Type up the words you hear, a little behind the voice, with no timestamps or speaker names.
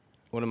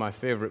one of my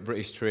favourite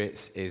British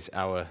traits is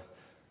our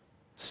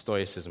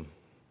stoicism.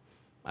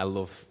 I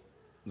love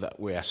that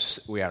we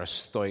are a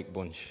stoic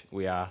bunch.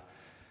 We are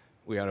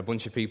a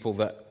bunch of people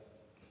that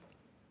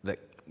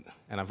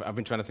and I've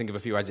been trying to think of a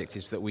few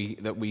adjectives that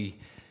we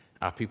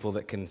are people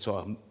that can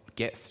sort of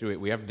get through it.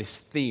 We have this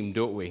theme,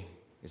 don't we?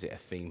 Is it a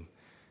theme?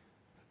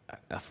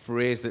 A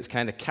phrase that's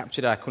kind of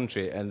captured our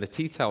country, and the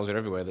tea towels are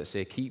everywhere that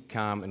say "keep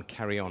calm and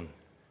carry on."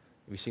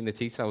 Have you seen the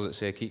tea towels that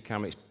say "keep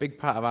calm"? It's a big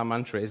part of our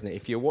mantra, isn't it?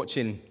 If you're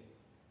watching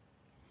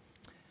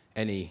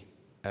any,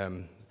 I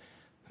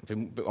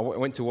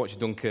went to watch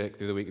Dunkirk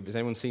the other week. Has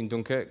anyone seen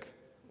Dunkirk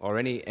or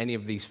any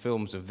of these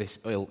films of this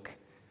ilk?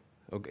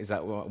 Is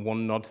that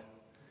one nod?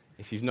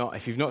 If you've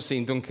not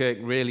seen Dunkirk,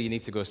 really you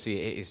need to go see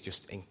it. It is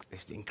just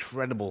it's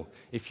incredible.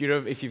 If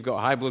you've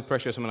got high blood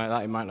pressure or something like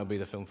that, it might not be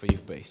the film for you.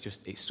 But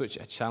it's such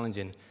a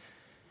challenging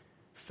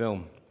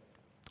film.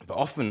 But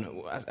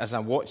often, as I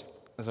watch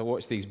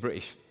these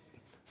British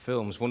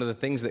films, one of the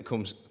things that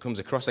comes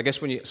across, I guess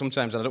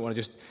sometimes I don't want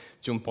to just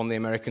jump on the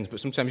Americans,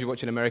 but sometimes you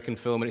watch an American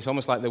film and it's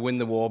almost like they win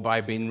the war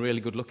by being really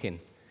good looking,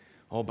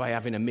 or by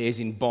having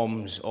amazing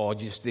bombs, or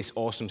just this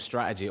awesome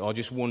strategy, or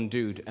just one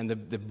dude. And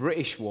the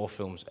British war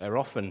films are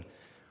often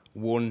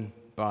won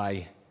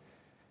by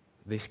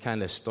this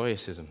kind of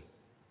stoicism,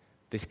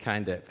 this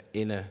kind of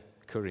inner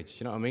courage. Do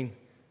you know what I mean?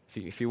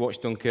 If you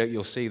watch Dunkirk,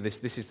 you'll see this.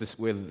 This is the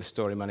way that the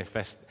story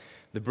manifests.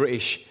 The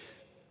British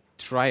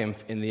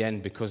triumph in the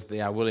end because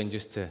they are willing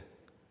just to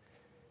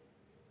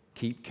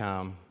keep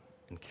calm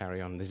and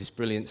carry on. There's this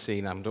brilliant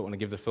scene, I don't want to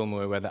give the film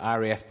away, where the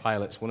RAF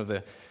pilots,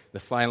 they're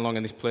flying along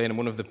in this plane, and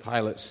one of the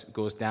pilots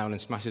goes down and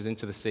smashes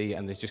into the sea,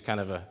 and there's just kind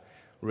of a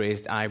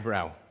raised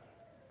eyebrow.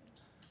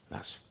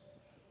 That's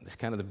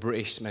kind of the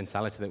British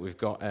mentality that we've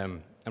got.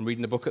 I'm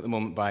reading a book at the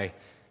moment by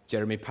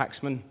Jeremy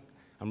Paxman.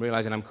 I'm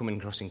realizing I'm coming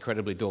across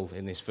incredibly dull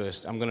in this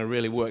first. I'm going to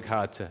really work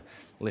hard to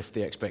lift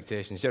the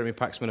expectations. Jeremy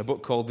Paxman, a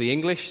book called The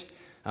English.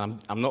 I'm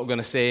not going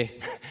to say,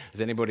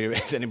 is anybody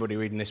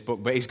reading this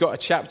book? But he's got a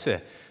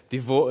chapter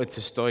devoted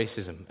to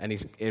stoicism, and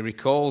he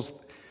recalls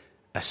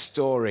a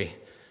story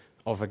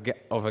of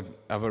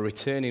a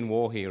returning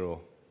war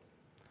hero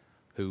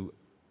who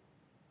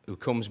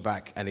comes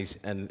back, and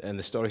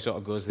the story sort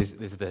of goes,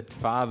 there's the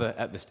father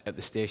at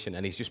the station,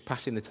 and he's just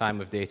passing the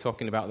time of day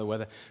talking about the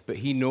weather, but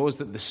he knows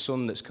that the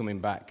son that's coming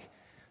back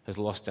has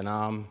lost an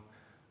arm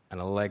and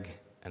a leg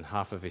and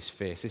half of his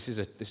face. This is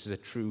a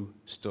true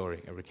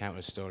story, a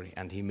recounted story,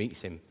 and he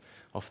meets him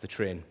off the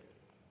train.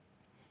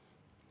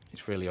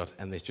 It's really odd,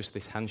 and there's just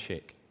this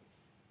handshake,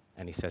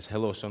 and he says,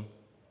 "Hello, son,"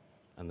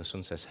 and the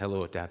son says,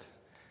 "Hello, Dad."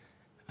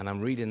 And I'm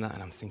reading that,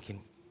 and I'm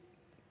thinking,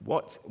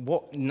 what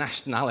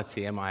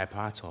nationality am I a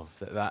part of?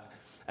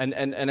 And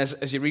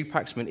as you read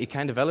Paxman, he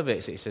kind of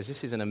elevates it. He says,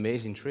 this is an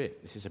amazing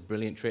trait. This is a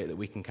brilliant trait that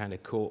we can kind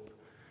of cope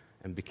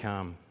and be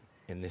calm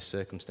in this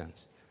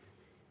circumstance.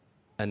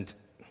 And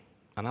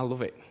I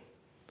love it.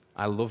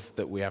 I love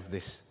that we have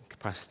this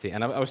capacity.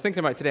 And I was thinking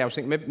about it today. I was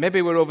thinking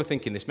maybe we're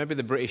overthinking this. Maybe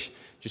the British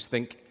just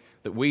think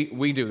that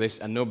we do this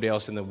and nobody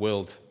else in the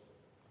world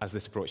has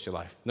this approach to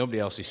life. Nobody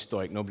else is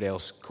stoic. Nobody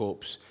else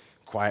copes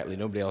quietly.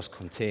 Nobody else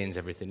contains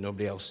everything.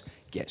 Nobody else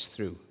gets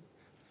through.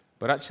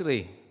 But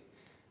actually,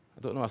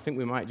 I don't know. I think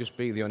we might just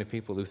be the only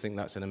people who think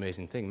that's an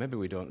amazing thing. Maybe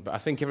we don't. But I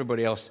think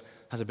everybody else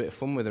has a bit of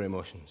fun with their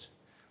emotions.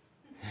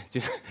 Do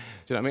you know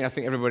what I mean? I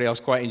think everybody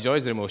else quite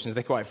enjoys their emotions.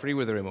 They're quite free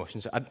with their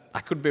emotions.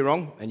 I could be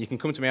wrong, and you can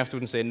come to me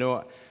afterwards and say,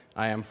 no,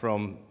 I am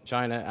from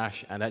China,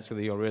 Ash, and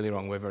actually you're really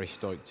wrong. We're very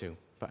stoic too.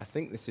 But I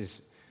think this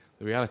is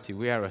the reality.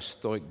 We are a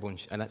stoic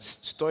bunch, and that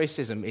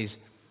stoicism is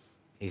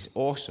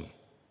awesome.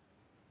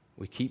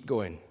 We keep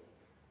going.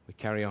 We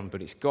carry on,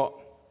 but it's got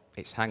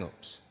its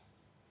hang-ups.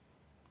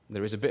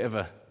 There is a bit of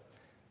a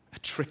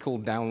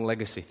trickle-down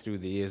legacy through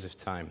the years of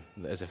time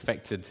that has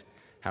affected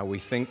how we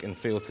think and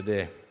feel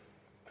today.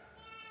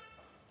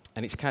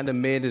 And it's kind of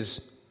made us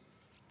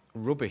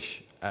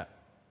rubbish at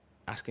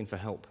asking for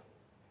help.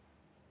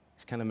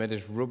 It's kind of made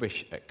us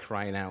rubbish at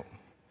crying out.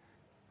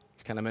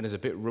 It's kind of made us a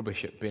bit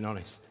rubbish at being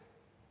honest.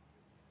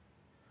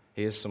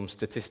 Here's some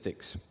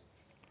statistics.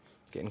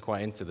 Getting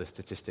quite into the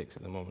statistics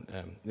at the moment.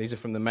 These are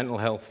from the Mental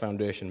Health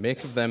Foundation.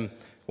 Make of them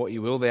what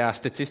you will. They are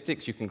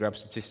statistics. You can grab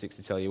statistics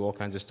to tell you all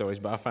kinds of stories,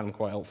 but I find them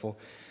quite helpful.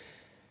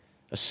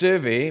 A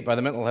survey by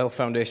the Mental Health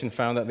Foundation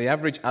found that the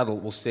average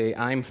adult will say,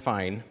 "I'm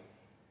fine,"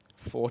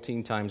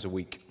 14 times a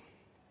week,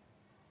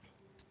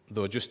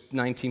 though just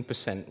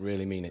 19%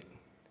 really mean it.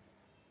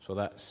 So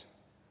that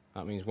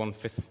means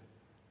 1/5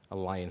 are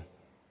lying.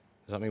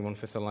 Does that mean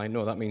 1/5 are lying?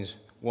 No, that means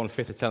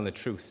 1/5 are telling the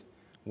truth.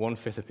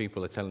 1/5 of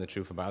people are telling the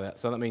truth about that.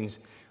 So that means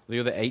the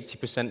other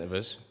 80% of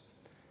us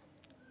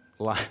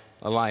are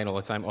lying all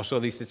the time, or so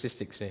these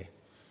statistics say.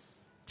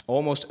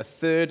 Almost a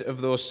third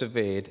of those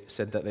surveyed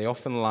said that they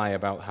often lie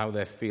about how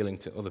they're feeling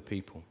to other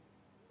people.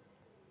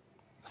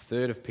 A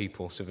third of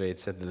people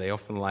surveyed said that they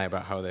often lie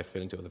about how they're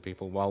feeling to other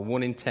people, while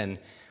 1 in 10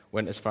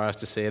 went as far as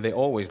to say they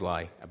always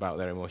lie about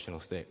their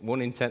emotional state.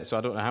 1 in 10, so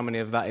I don't know how many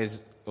of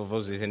that of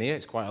us is in here.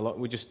 It's quite a lot.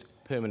 We just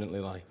permanently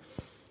lie.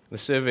 The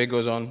survey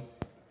goes on.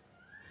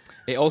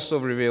 It also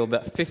revealed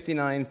that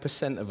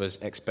 59% of us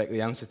expect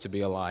the answer to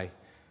be a lie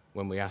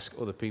when we ask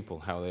other people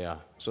how they are.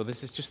 So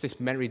this is just this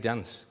merry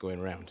dance going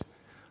around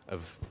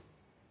of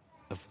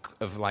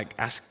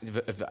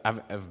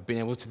being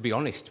able to be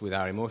honest with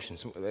our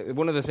emotions.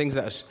 One of the things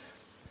that has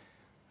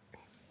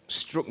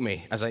struck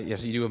me as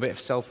you do a bit of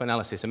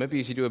self-analysis, and maybe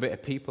as you do a bit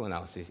of people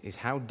analysis, is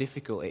how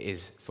difficult it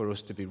is for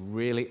us to be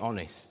really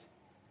honest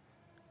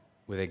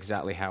with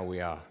exactly how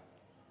we are.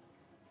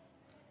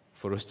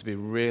 For us to be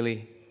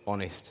really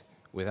honest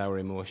with our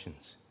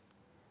emotions.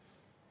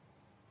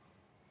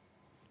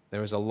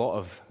 There is a lot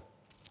of,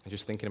 I'm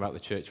just thinking about the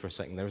church for a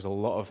second, there is a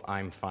lot of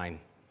 "I'm fine"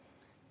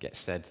 gets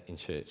said in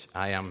church.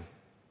 I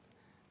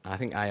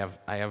think I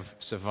have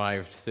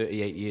survived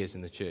 38 years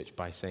in the church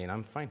by saying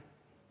I'm fine.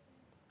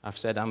 I've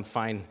said I'm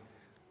fine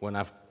when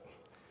I've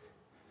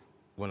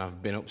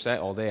been upset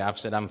all day. I've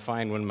said I'm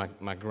fine when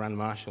my Grand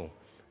Marshal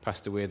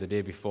passed away the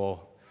day before.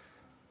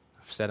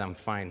 I've said I'm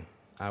fine.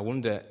 I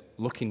wonder,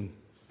 looking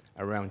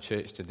around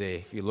church today,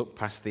 if you look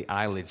past the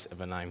eyelids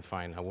of an "I'm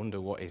fine," I wonder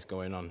what is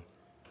going on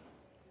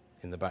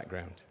in the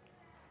background.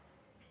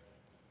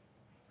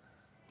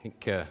 I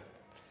think,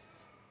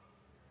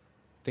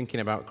 thinking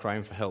about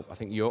crying for help, I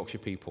think Yorkshire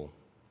people,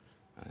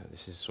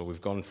 so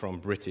we've gone from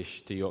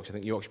British to Yorkshire. I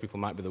think Yorkshire people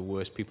might be the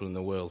worst people in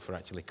the world for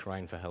actually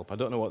crying for help. I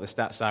don't know what the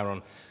stats are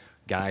on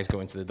guys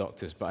going to the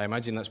doctors, but I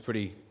imagine that's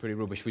pretty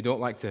rubbish. We don't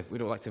like to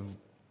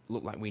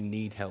look like we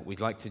need help. We'd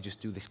like to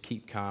just do this,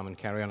 keep calm and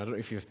carry on. I don't know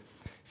if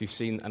you've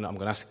seen, and I'm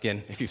going to ask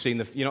again, if you've seen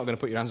you're not going to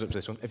put your hands up to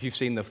this one. If you've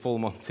seen the Full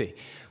Monty,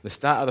 the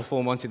start of the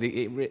Full Monty,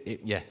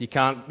 you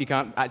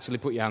can't actually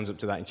put your hands up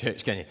to that in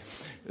church, can you?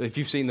 If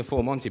you've seen the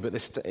Full Monty, but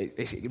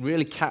it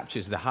really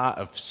captures the heart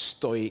of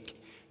stoic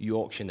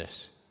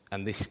Yorkshireness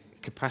and this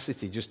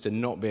capacity just to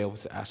not be able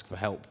to ask for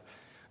help.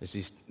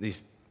 These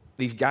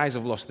guys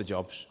have lost their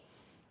jobs,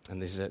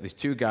 and there's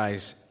two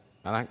guys.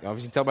 And I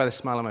obviously tell by the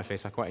smile on my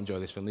face, I quite enjoy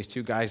this film. These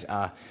two guys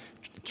are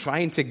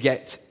trying to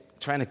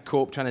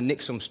cope, trying to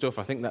nick some stuff.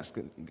 I think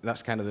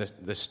that's kind of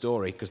the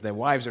story, because their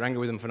wives are angry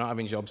with them for not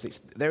having jobs.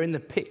 They're in the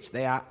pits.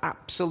 They are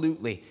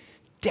absolutely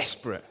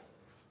desperate.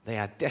 They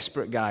are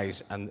desperate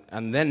guys.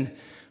 And then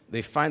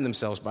they find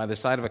themselves by the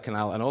side of a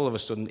canal, and all of a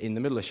sudden, in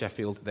the middle of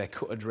Sheffield, they're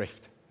cut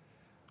adrift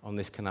on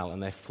this canal,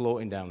 and they're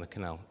floating down the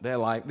canal. Their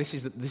life, this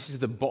is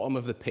the bottom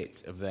of the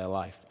pit of their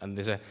life. And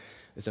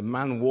there's a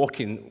man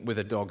walking with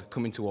a dog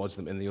coming towards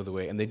them in the other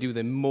way, and they do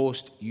the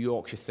most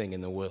Yorkshire thing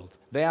in the world.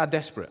 They are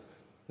desperate.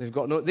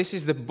 This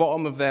is the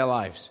bottom of their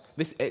lives.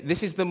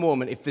 This is the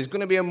moment. If there's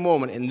going to be a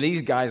moment in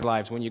these guys'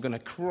 lives when you're going to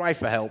cry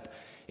for help,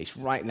 it's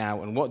right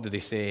now. And what do they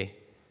say?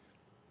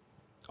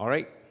 All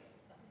right?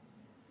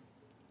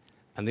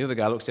 And the other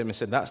guy looks at him and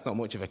said, "That's not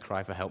much of a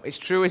cry for help." It's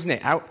true, isn't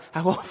it? How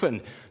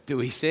often do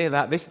we say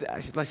that?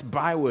 This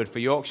byword for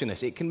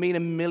Yorkshireness. It can mean a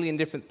million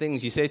different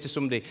things. You say to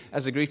somebody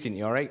as a greeting,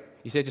 "You all right?"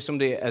 You say to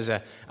somebody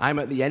 "I'm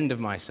at the end of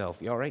myself."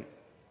 "You all right?"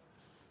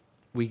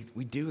 We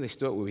do this,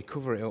 don't we? We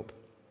cover it up.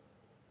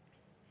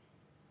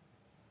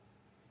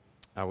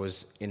 I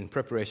was, in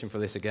preparation for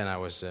this again, I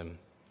was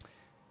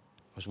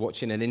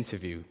watching an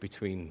interview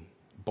between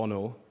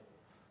Bono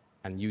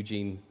and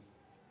Eugene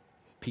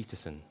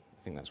Peterson.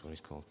 I think that's what he's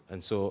called.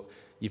 And so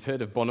you've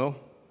heard of Bono.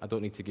 I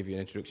don't need to give you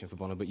an introduction for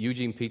Bono, but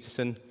Eugene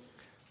Peterson.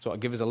 So I'll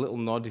give us a little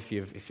nod if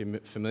you're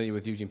familiar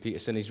with Eugene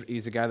Peterson.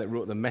 He's the guy that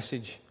wrote The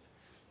Message.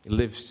 He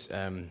lives,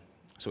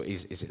 so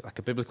he's like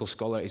a biblical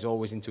scholar. He's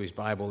always into his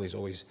Bible. He's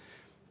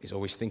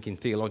always thinking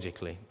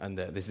theologically. And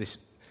there's this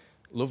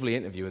lovely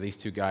interview of these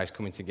two guys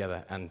coming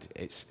together, and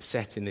it's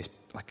set in this,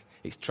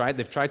 they've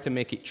tried to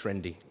make it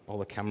trendy. All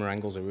the camera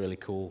angles are really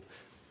cool.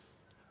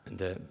 And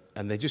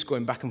they're just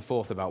going back and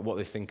forth about what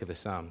they think of the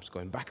Psalms,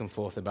 going back and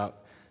forth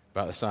about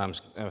the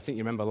Psalms. And I think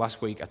you remember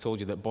last week I told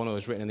you that Bono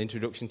has written an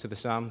introduction to the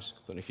Psalms.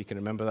 I don't know if you can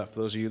remember that.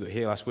 For those of you that were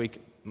here last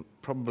week,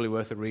 probably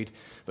worth a read.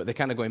 But they're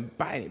kind of going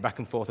back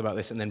and forth about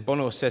this. And then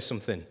Bono says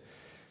something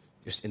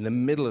just in the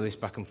middle of this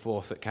back and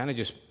forth that kind of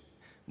it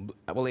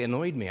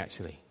annoyed me,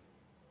 actually.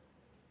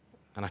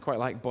 And I quite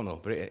like Bono,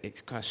 but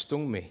it kind of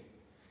stung me.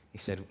 He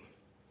said,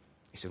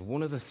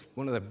 one of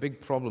the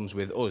big problems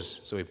with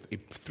us, so he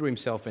threw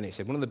himself in it, he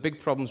said, one of the big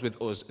problems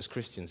with us as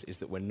Christians is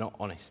that we're not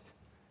honest.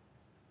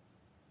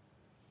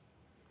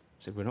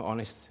 He said, we're not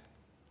honest.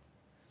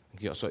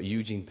 Sort of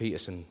Eugene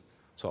Peterson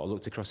sort of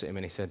looked across at him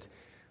and he said,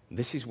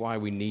 this is why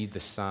we need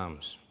the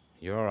Psalms.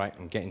 You're all right,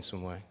 I'm getting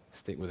somewhere,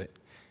 stick with it.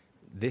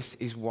 This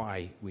is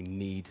why we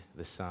need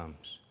the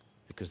Psalms,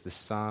 because the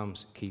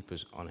Psalms keep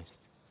us honest.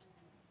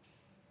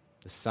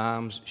 The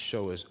Psalms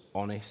show us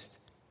honest,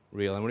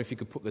 real. I wonder if you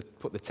could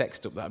put the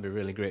text up, that would be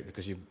really great,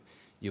 because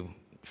you'll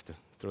have to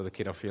throw the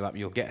kid off your lap.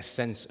 You'll get a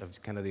sense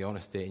of kind of the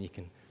honesty, and you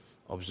can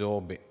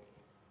absorb it.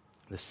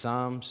 The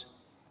Psalms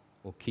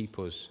will keep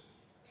us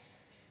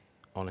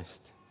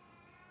honest.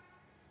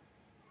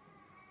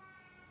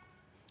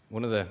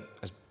 One of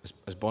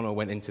as Bono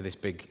went into this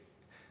big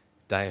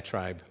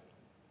diatribe,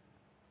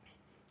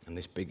 and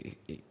this big,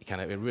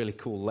 kind of a really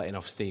cool letting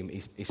off steam,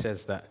 he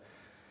says that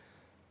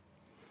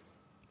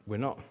we're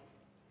not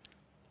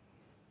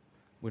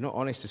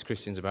honest as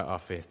Christians about our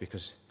faith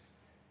because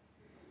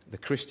the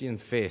Christian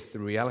faith, the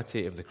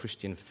reality of the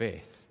Christian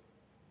faith,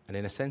 and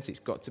in a sense it's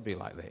got to be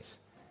like this,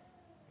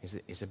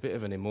 is a bit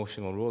of an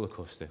emotional roller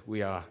coaster.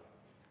 We are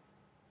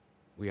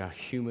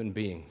human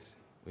beings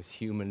with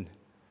human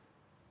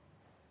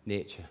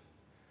nature,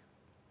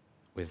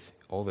 with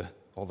all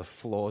the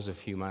flaws of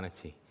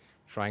humanity,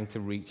 trying to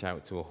reach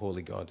out to a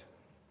holy God.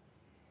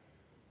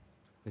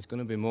 There's going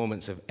to be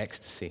moments of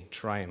ecstasy,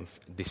 triumph,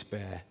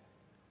 despair,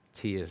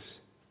 tears,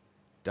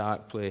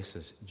 dark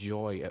places,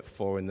 joy at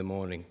 4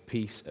 a.m,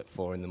 peace at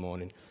 4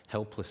 a.m,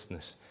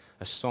 helplessness,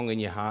 a song in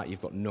your heart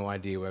you've got no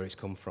idea where it's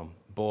come from,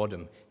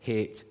 boredom,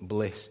 hate,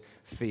 bliss,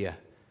 fear,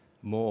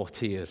 more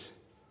tears,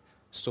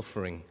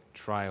 suffering,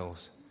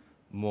 trials,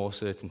 more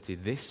certainty.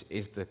 This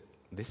is the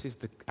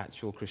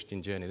actual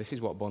Christian journey. This is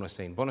what Bono's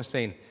saying. Bono's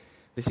saying,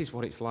 this is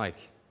what it's like.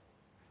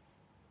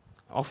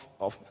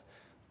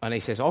 And he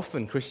says,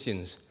 often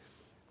Christians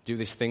do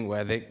this thing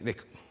where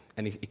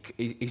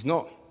he's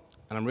not,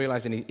 and I'm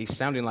realizing he's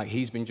sounding like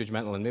he's been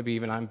judgmental, and maybe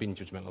even I'm being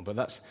judgmental, but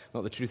that's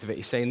not the truth of it.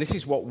 He's saying, this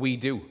is what we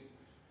do.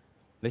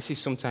 This is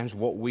sometimes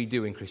what we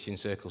do in Christian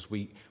circles.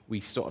 We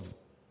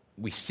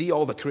see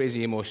all the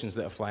crazy emotions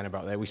that are flying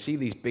about there. We see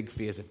these big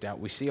fears of doubt.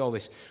 We see all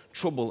this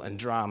trouble and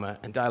drama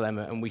and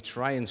dilemma, and we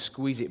try and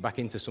squeeze it back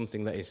into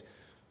something that is,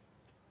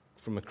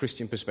 from a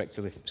Christian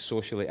perspective,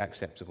 socially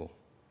acceptable.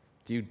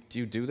 Do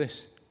you do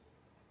this?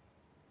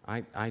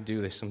 I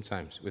do this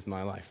sometimes with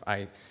my life.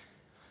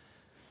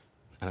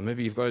 And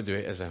maybe you've got to do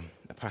it as a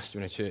pastor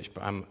in a church,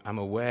 but I'm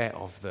aware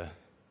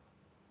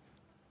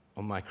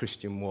on my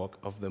Christian walk,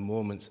 of the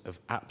moments of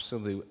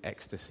absolute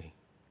ecstasy.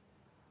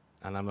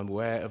 And I'm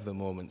aware of the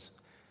moments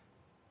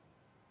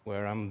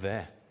where I'm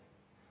there,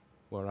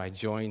 where I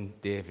join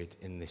David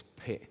in this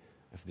pit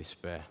of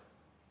despair.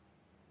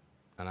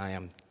 And I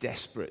am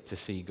desperate to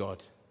see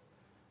God.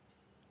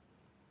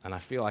 And I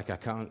feel like I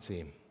can't see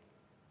him.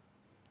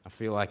 I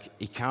feel like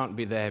he can't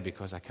be there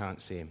because I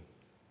can't see him.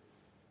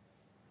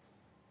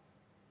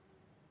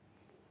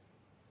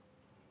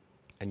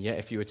 And yet,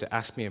 if you were to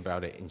ask me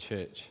about it in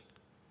church,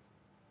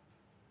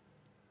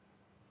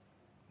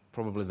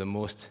 probably the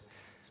most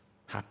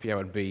happy I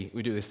would be,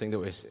 we do this thing that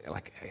was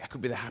like, I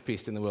could be the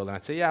happiest in the world, and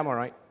I'd say, yeah, I'm all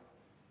right.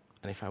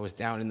 And if I was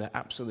down in the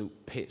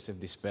absolute pits of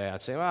despair,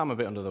 I'd say, well, I'm a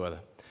bit under the weather.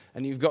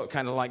 And you've got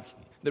kind of like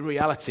the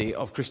reality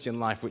of Christian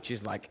life, which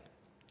is like,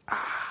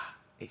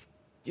 it's,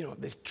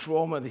 there's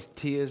trauma, there's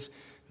tears,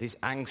 there's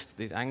angst,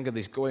 there's anger,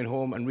 there's going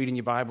home and reading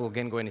your Bible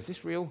again, going, is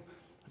this real?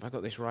 Have I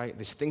got this right?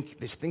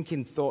 There's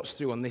thinking thoughts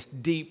through on this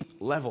deep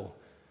level.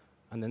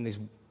 And then there's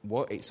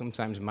what it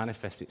sometimes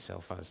manifests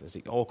itself as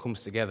it all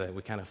comes together.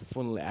 We kind of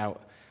funnel it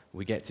out.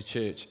 We get to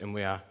church and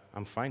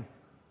I'm fine.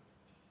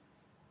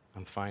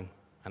 I'm fine.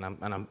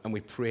 And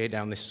we pray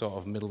down this sort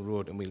of middle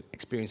road, and we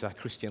experience our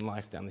Christian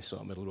life down this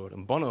sort of middle road.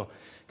 And Bono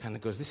kind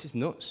of goes, this is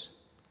nuts.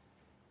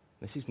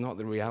 This is not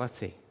the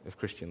reality of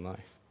Christian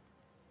life.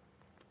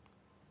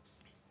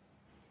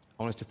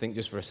 I want us to think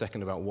just for a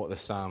second about what the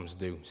Psalms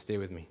do. Stay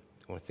with me.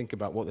 I want to think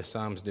about what the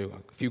Psalms do.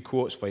 A few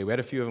quotes for you. We had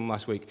a few of them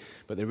last week,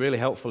 but they're really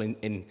helpful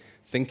in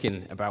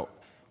thinking about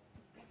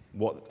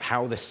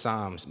how the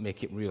Psalms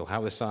make it real,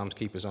 how the Psalms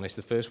keep us honest.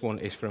 The first one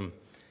is from,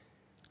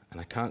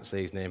 and I can't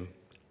say his name,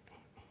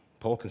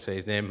 Paul can say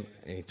his name,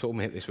 and he told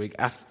me it this week.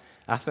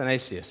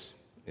 Athanasius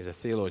is a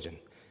theologian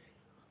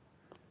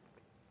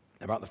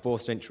about the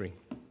 4th century.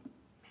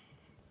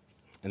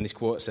 And this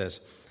quote says,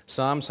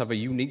 Psalms have a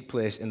unique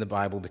place in the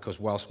Bible because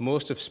whilst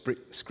most of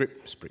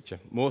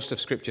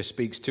Scripture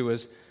speaks to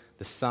us,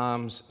 the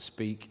Psalms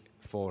speak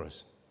for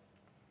us.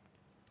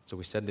 So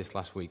we said this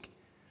last week.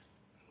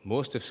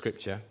 Most of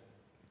Scripture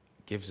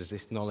gives us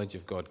this knowledge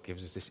of God,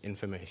 gives us this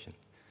information.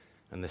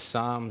 And the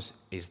Psalms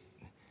is,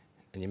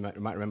 and you might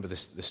remember the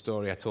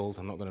story I told.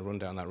 I'm not going to run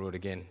down that road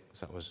again because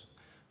that was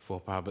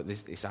faux pas. But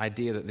this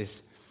idea that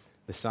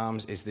the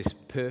Psalms is this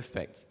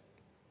perfect,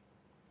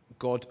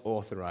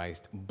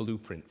 God-authorized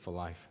blueprint for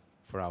life,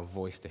 for our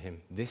voice to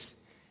him. These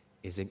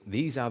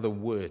are the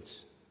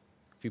words.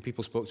 A few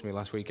people spoke to me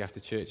last week after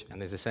church,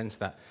 and there's a sense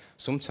that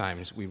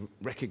sometimes we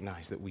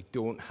recognize that we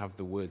don't have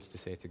the words to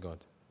say to God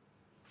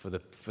for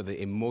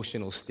the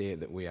emotional state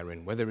that we are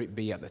in, whether it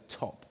be at the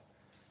top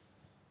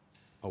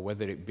or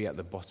whether it be at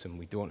the bottom.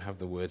 We don't have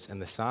the words,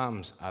 and the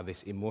Psalms are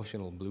this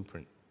emotional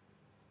blueprint.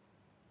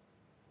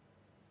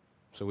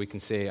 So we can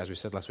say, as we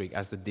said last week,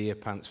 as the deer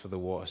pants for the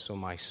water, so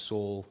my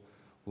soul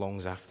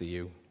longs after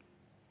you.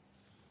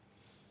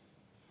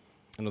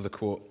 Another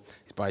quote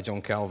is by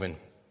John Calvin.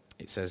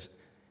 It says,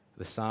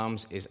 the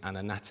Psalms is an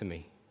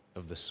anatomy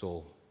of the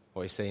soul.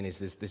 What he's saying is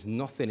there's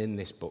nothing in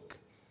this book.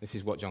 This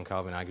is what John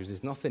Calvin argues.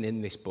 There's nothing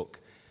in this book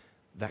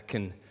that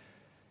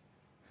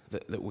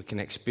we can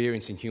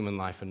experience in human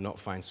life and not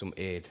find some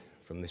aid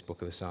from this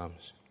book of the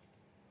Psalms.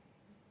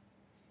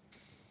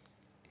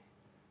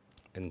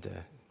 And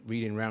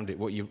reading around it,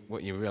 what you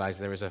realize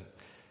there's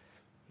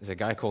a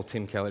guy called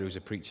Tim Keller who's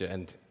a preacher,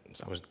 and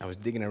so I was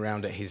digging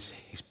around at his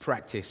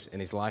practice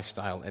and his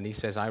lifestyle, and he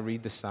says, I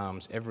read the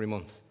Psalms every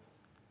month.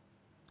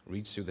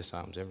 Reads through the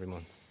Psalms every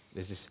month.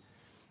 There's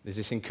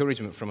this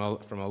encouragement from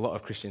a lot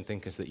of Christian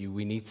thinkers that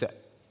we need to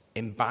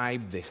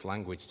imbibe this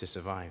language to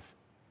survive.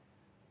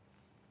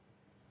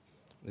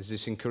 There's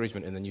this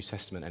encouragement in the New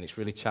Testament, and it's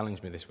really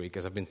challenged me this week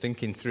as I've been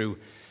thinking through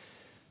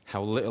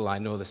how little I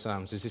know the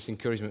Psalms. There's this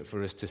encouragement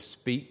for us to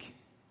speak,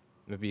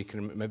 maybe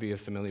you're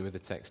familiar with the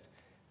text,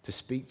 to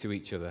speak to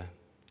each other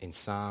in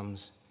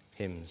psalms,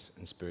 hymns,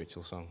 and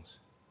spiritual songs.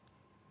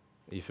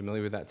 Are you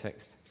familiar with that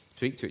text?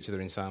 Speak to each other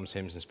in psalms,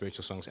 hymns, and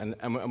spiritual songs. And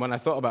when I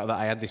thought about that,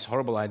 I had this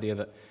horrible idea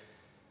that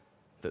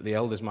the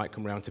elders might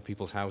come around to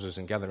people's houses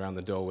and gather around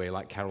the doorway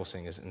like carol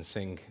singers and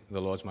sing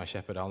 "The Lord's my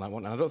shepherd, I'll not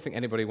want." And I don't think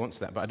anybody wants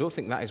that, but I don't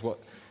think that is what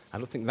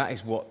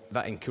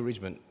that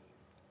encouragement.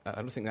 I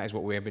don't think that is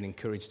what we have been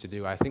encouraged to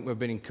do. I think we've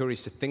been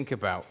encouraged to think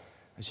about,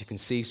 as you can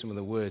see some of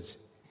the words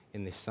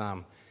in this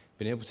psalm,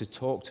 being able to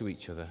talk to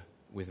each other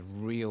with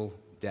real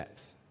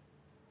depth,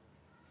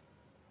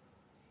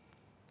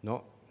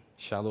 not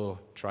shallow,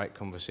 trite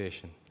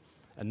conversation,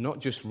 and not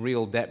just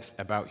real depth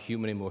about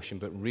human emotion,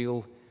 but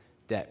real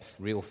depth,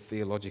 real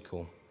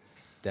theological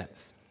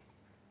depth.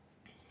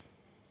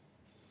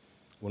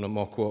 One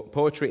more quote.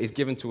 Poetry is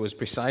given to us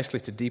precisely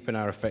to deepen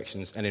our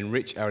affections and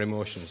enrich our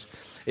emotions.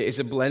 It is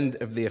a blend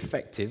of the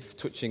affective,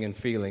 touching and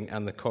feeling,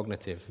 and the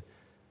cognitive,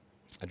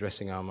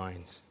 addressing our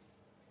minds.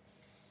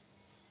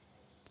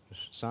 The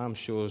Psalm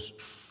shows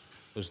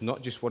us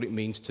not just what it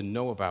means to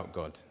know about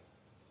God,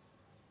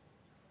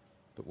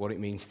 but what it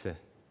means to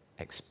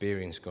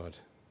experience God,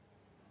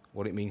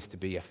 what it means to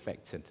be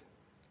affected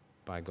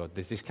by God.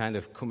 There's this kind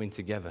of coming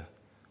together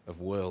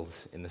of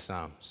worlds in the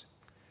Psalms.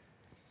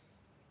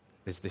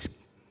 There's the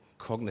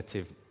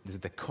cognitive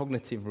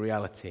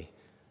reality,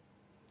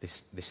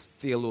 this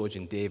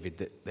theologian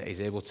David that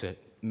is able to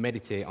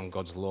meditate on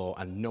God's law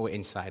and know it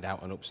inside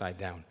out and upside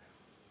down.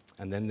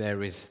 And then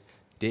there is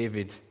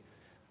David,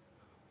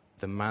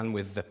 the man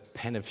with the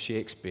pen of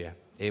Shakespeare,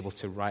 able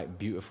to write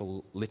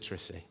beautiful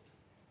literacy.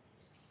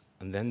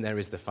 And then there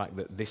is the fact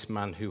that this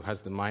man who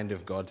has the mind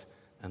of God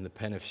and the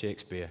pen of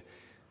Shakespeare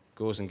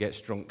goes and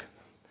gets drunk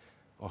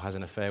or has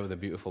an affair with a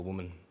beautiful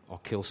woman or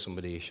kills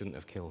somebody he shouldn't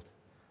have killed.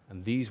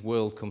 And these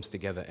worlds comes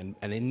together. And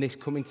in this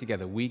coming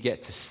together, we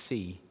get to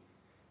see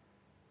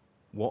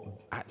what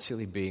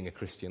actually being a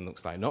Christian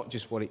looks like. Not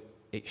just what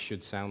it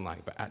should sound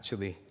like, but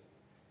actually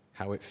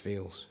how it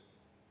feels.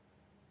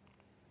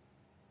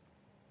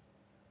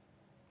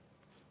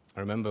 I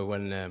remember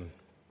when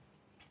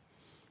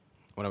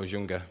I was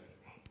younger,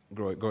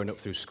 growing up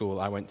through school,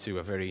 I went to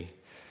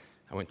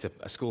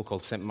a school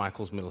called St.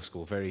 Michael's Middle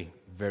School, very,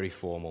 very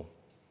formal.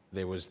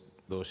 There was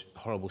those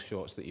horrible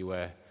shorts that you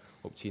wear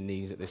up to your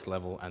knees at this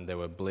level, and there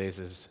were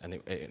blazers, and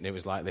it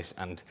was like this,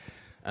 and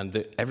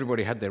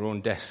everybody had their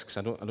own desks.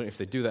 I don't know if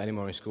they do that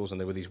anymore in schools, and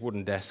there were these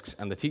wooden desks,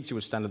 and the teacher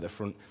would stand at the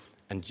front,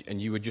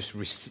 and you would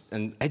just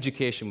and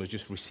education was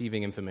just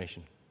receiving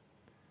information.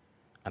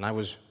 And I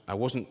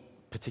wasn't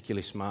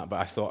particularly smart, but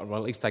I thought, well,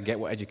 at least I get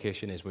what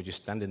education is. We're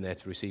just standing there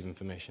to receive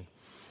information.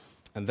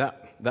 And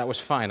that was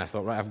fine. I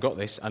thought, right, I've got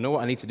this. I know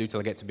what I need to do till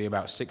I get to be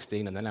about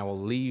 16, and then I will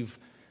leave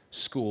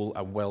school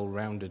a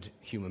well-rounded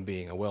human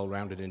being, a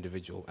well-rounded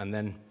individual. And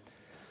then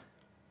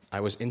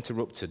I was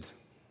interrupted.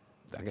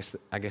 I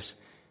guess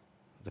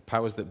the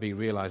powers that be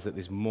realized that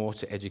there's more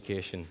to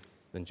education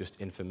than just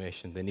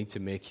information. They need to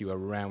make you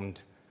a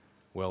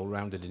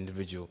well-rounded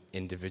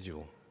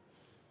individual.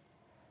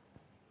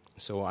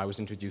 So I was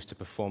introduced to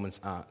performance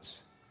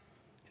arts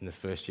in the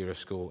first year of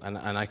school. And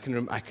I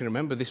can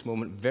remember this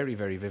moment very,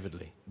 very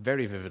vividly,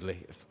 very vividly.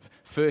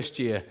 First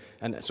year,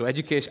 and so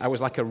education, I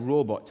was like a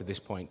robot to this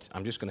point.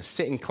 I'm just going to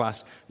sit in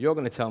class, you're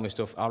going to tell me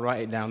stuff, I'll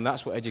write it down.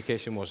 That's what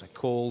education was, a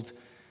cold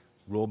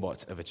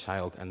robot of a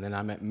child. And then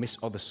I met Miss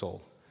Othersall,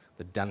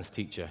 the dance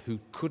teacher, who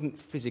couldn't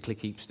physically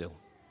keep still.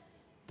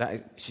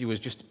 She was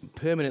just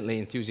permanently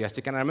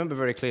enthusiastic. And I remember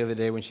very clearly the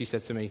day when she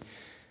said to me,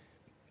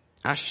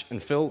 Ash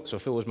and Phil, so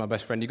Phil was my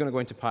best friend, you're going to go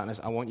into partners,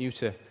 I want you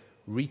to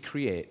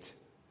recreate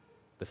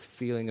the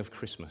feeling of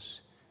Christmas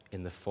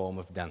in the form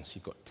of dance.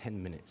 You've got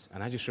 10 minutes.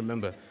 And I just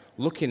remember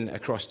looking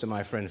across to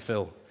my friend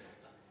Phil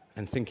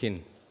and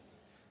thinking,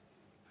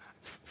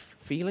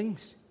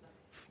 feelings?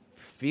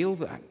 Feel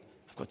that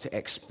I've got to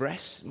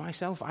express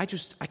myself? I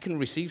can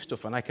receive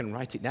stuff and I can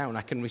write it down.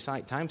 I can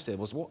recite times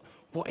tables.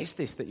 What is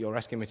this that you're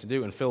asking me to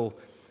do? And Phil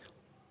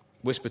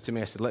whispered to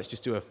me, I said, let's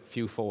just do a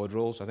few forward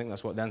rolls. I think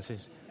that's what dance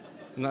is.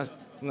 And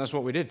that's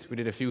what we did. We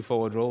did a few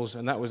forward rolls,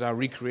 and that was our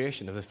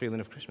recreation of the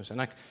feeling of Christmas.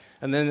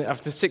 And then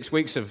after 6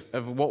 weeks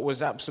of what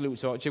was absolute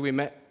torture,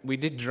 we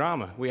did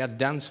drama. We had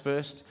dance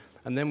first,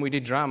 and then we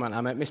did drama. And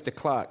I met Mr.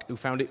 Clark, who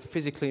found it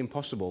physically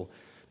impossible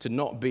to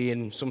not be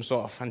in some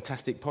sort of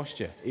fantastic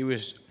posture.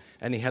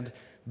 He had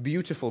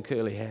beautiful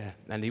curly hair,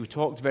 and he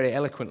talked very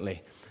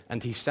eloquently.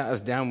 And he sat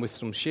us down with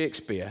some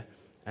Shakespeare.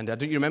 And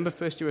do you remember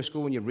first year of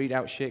school when you read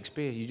out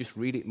Shakespeare? You just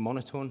read it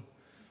monotone,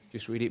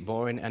 just read it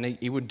boring. And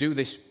he would do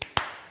this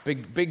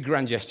big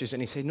grand gestures,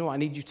 and he said, no, I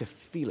need you to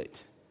feel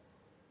it.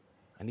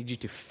 I need you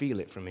to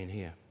feel it from in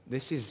here.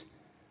 This is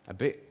a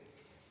bit,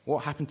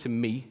 what happened to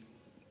me,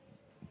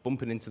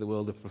 bumping into the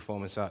world of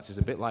performance arts, is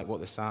a bit like what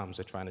the Psalms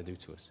are trying to do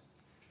to us.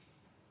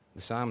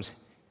 The Psalms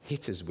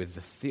hit us with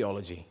the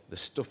theology, the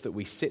stuff that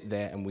we sit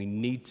there and we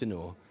need to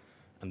know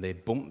and they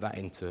bump that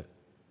into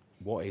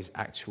what is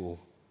actual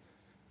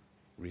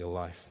real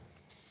life.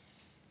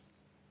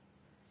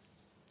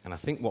 And I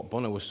think what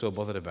Bonner was so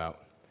bothered about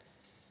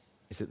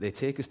is that they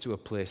take us to a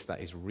place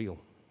that is real.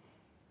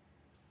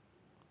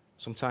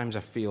 Sometimes I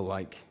feel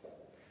like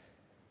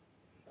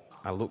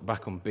I look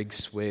back on big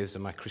swathes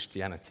of my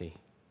Christianity,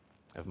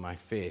 of my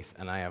faith,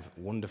 and I have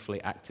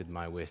wonderfully acted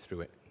my way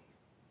through it.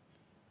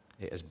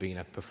 It has been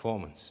a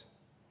performance.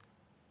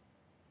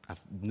 I've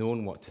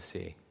known what to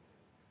say.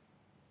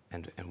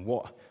 And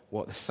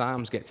what the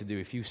Psalms get to do,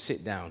 if you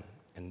sit down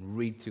and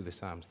read through the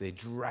Psalms, they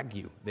drag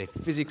you. They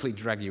physically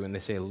drag you, and they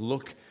say,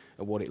 look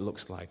at what it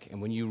looks like.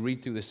 And when you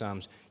read through the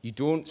Psalms, you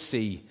don't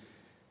see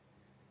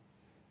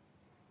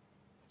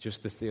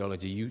just the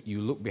theology.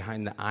 You look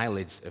behind the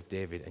eyelids of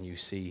David, and you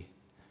see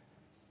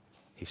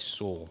his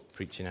soul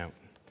preaching out.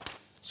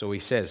 So he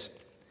says,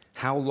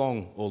 how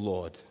long, O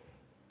Lord?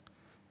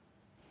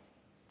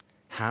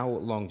 How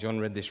long? John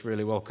read this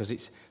really well, because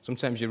it's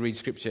sometimes you read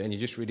Scripture and you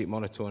just read it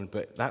monotone,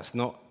 but that's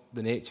not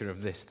the nature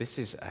of this. This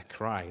is a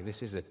cry.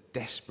 This is a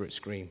desperate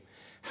scream.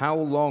 How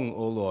long,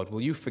 O Lord,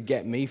 will you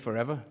forget me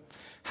forever?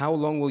 How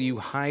long will you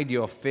hide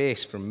your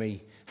face from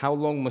me? How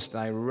long must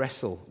I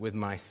wrestle with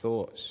my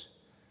thoughts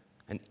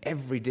and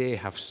every day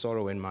have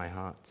sorrow in my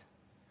heart?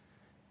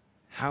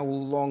 How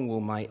long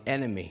will my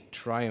enemy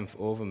triumph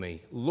over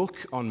me?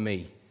 Look on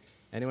me.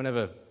 Anyone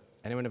ever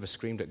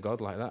screamed at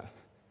God like that?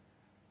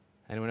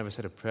 Anyone ever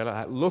said a prayer like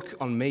that? Look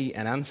on me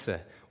and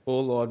answer, O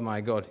Lord my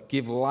God,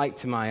 give light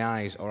to my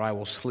eyes, or I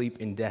will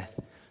sleep in death.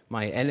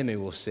 My enemy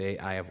will say,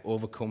 I have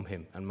overcome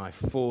him, and my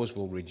foes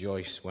will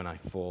rejoice when I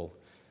fall.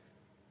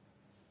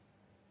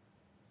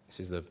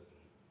 This is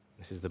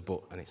the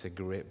but, and it's a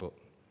great but.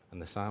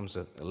 And the Psalms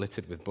are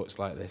littered with buts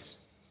like this.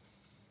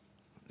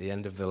 At the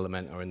end of the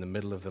lament, or in the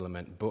middle of the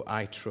lament, but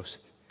I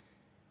trust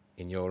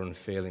in your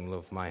unfailing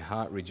love. My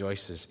heart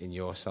rejoices in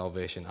your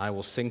salvation. I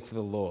will sing to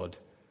the Lord,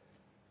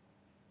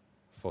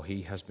 for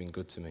he has been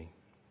good to me.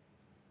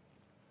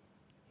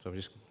 So I've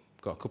just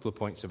got a couple of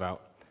points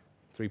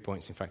 3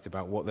 points in fact,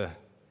 about what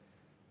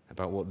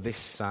this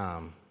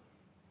psalm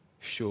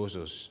shows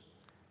us.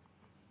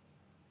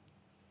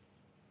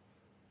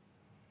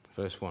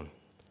 First one,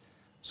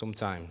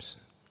 sometimes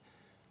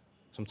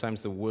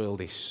the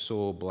world is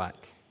so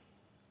black,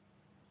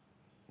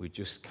 we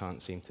just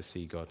can't seem to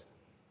see God.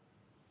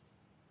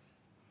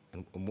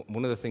 And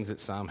one of the things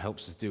that Psalm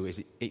helps us do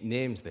is it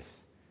names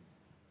this.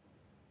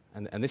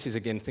 And this is,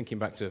 again, thinking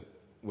back to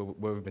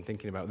where we've been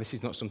thinking about. This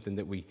is not something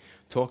that we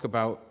talk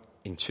about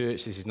in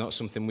church. This is not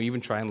something we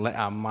even try and let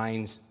our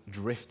minds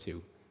drift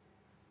to.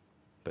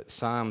 But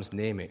Psalms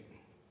name it.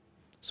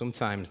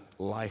 Sometimes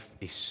life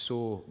is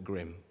so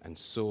grim and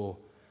so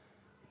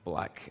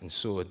black and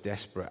so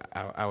desperate.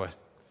 Our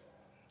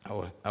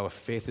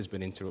faith has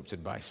been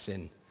interrupted by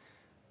sin.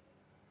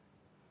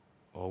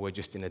 Or we're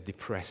just in a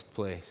depressed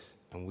place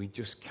and we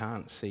just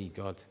can't see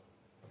God.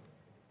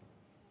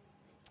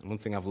 And one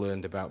thing I've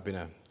learned about being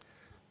a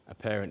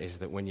parent is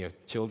that when your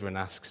children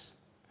asks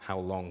how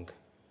long,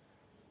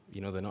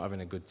 you know they're not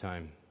having a good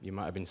time. You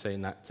might have been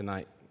saying that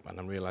tonight, and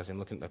I'm realizing,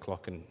 looking at the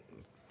clock, and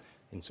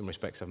in some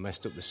respects I've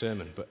messed up the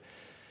sermon, but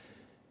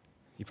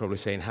you're probably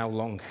saying, how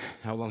long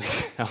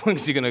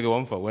is it going to go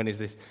on for? When is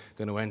this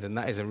going to end? And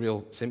that is a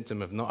real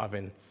symptom of not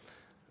having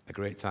a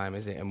great time,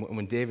 is it? And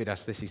when David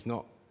asks this, he's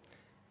not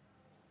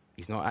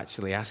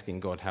actually asking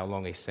God how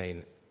long. He's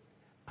saying,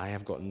 I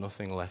have got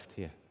nothing left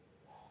here.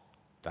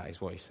 That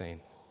is what he's saying.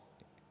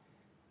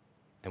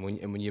 And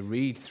when you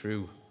read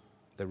through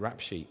the rap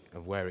sheet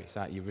of where it's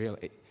at, you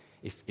realize,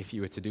 if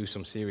you were to do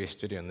some serious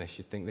study on this,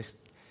 you'd think this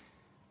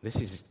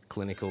is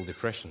clinical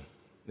depression.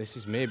 This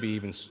is maybe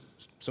even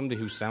somebody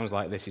who sounds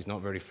like this is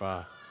not very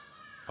far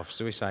off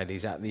suicide.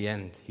 He's at the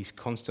end. He's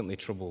constantly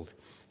troubled.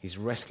 He's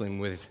wrestling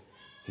with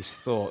his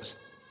thoughts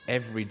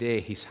every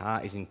day. His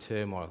heart is in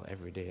turmoil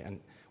every day.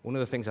 And one of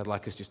the things I'd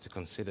like us just to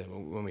consider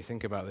when we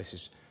think about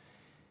this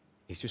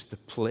is just the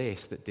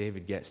place that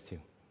David gets to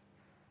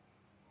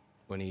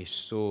when he is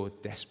so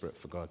desperate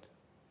for God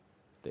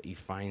that he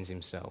finds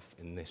himself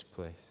in this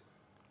place.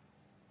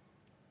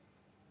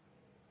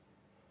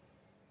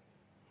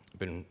 I've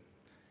been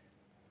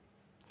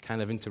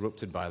kind of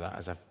interrupted by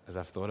that as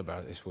I've thought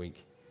about it this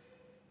week.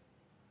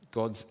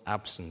 God's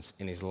absence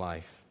in his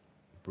life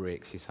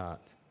breaks his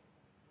heart.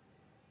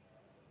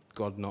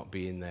 God not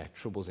being there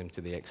troubles him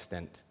to the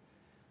extent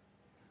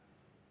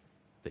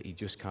that he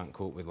just can't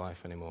cope with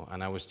life anymore.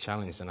 And I was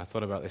challenged, and I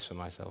thought about this for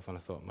myself, and I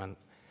thought, man,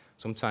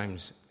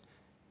 sometimes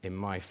in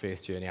my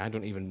faith journey, I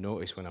don't even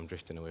notice when I'm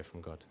drifting away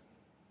from God.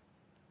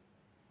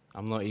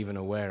 I'm not even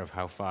aware of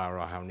how far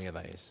or how near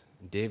that is.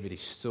 David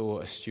is so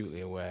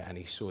astutely aware, and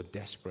he's so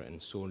desperate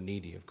and so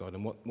needy of God.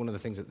 And one of the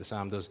things that the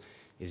psalm does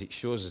is it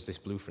shows us this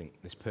blueprint,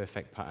 this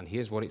perfect pattern.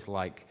 Here's what it's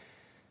like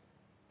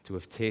to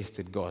have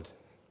tasted God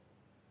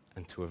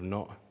and to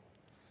not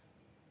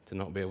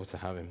be able to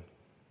have him.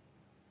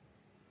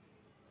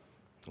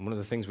 And one of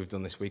the things we've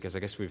done this week is, I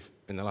guess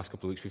in the last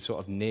couple of weeks, we've sort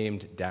of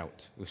named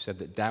doubt. We've said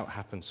that doubt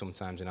happens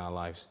sometimes in our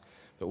lives.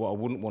 But what I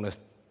wouldn't want us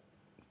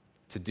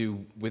to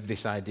do with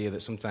this idea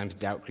that sometimes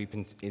doubt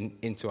creeps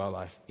into our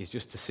life is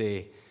just to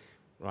say,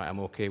 right, I'm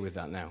okay with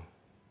that now.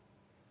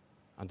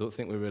 I don't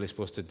think we're really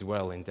supposed to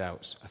dwell in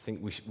doubts. I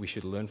think we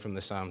should learn from the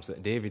Psalms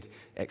that David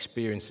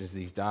experiences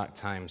these dark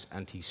times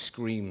and he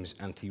screams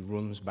and he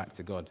runs back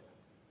to God.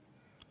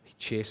 He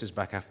chases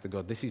back after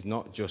God. This is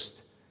not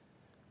just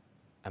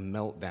a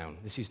meltdown.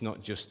 This is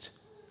not just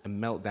a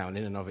meltdown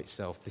in and of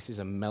itself. This is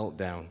a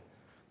meltdown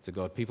to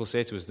God. People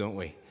say to us, don't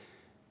we,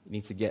 you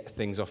need to get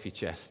things off your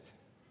chest.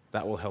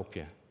 That will help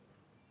you.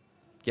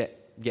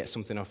 Get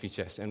something off your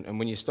chest. And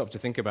when you stop to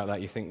think about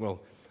that, you think, well,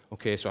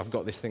 okay, so I've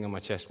got this thing on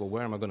my chest. Well,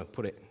 where am I going to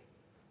put it?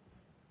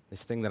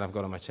 This thing that I've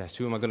got on my chest.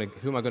 Who am I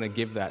going to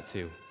give that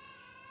to?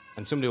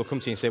 And somebody will come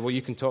to you and say, well,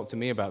 you can talk to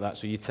me about that.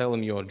 So you tell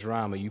them your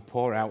drama. You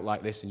pour out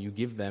like this and you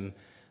give them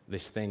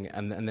this thing.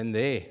 And then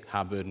they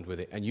are burdened with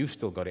it. And you've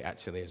still got it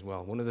actually as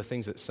well. One of the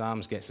things that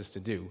Psalms gets us to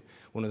do,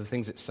 one of the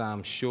things that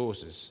Psalms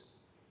shows us,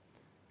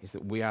 is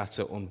that we are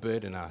to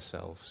unburden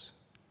ourselves.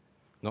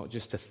 Not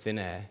just to thin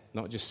air.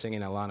 Not just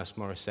singing Alanis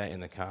Morissette in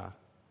the car.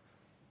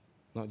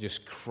 Not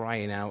just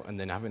crying out and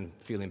then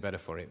feeling better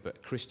for it,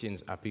 but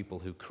Christians are people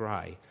who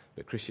cry,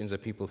 but Christians are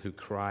people who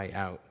cry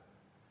out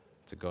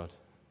to God.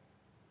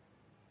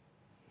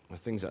 One of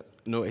the things I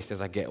noticed as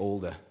I get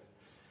older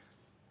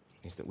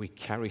is that we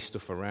carry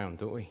stuff around,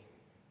 don't we?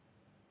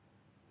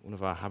 One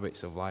of our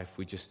habits of life,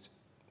 we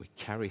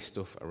carry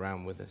stuff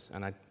around with us,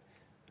 and I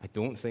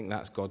don't think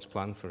that's God's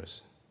plan for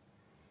us.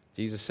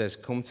 Jesus says,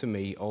 come to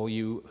me, all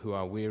you who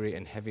are weary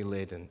and heavy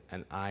laden,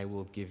 and I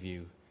will give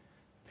you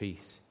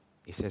peace.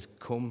 He says,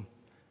 come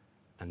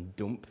and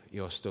dump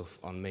your stuff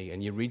on me.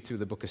 And you read through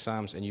the book of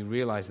Psalms and you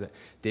realize that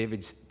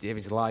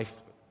David's life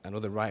and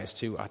other writers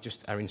too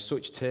are in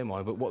such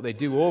turmoil. But what they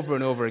do over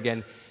and over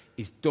again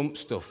is dump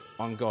stuff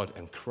on God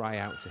and cry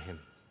out to him.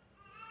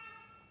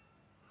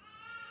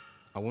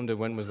 I wonder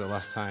when was the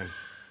last time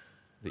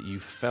that you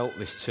felt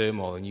this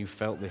turmoil and you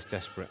felt this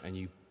desperate and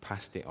you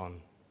passed it on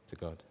to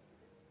God.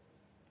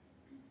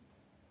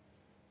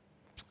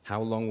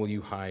 How long will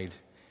you hide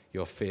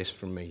your face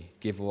from me?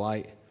 Give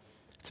light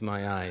to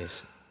my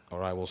eyes,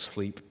 or I will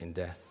sleep in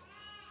death.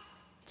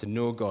 To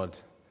know God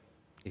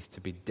is to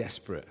be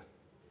desperate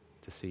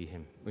to see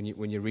him. When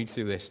you read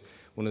through this,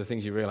 one of the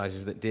things you realize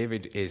is that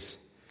David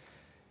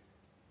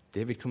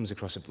comes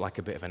across like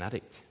a bit of an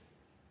addict.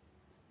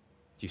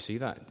 Do you see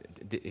that?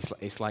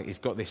 It's like he's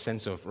got this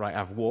sense of, right,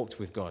 I've walked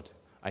with God.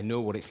 I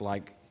know what it's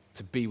like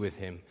to be with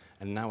him,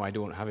 and now I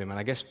don't have him. And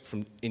I guess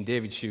in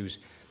David's shoes,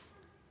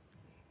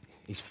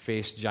 he's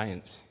faced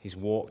giants. He's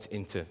walked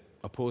into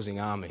opposing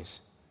armies.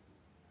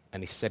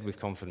 And he said with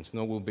confidence,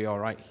 no, we'll be all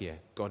right here.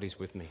 God is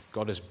with me.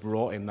 God has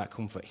brought him that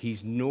comfort.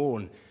 He's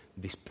known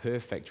this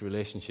perfect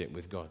relationship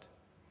with God.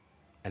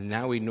 And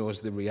now he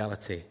knows the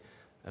reality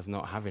of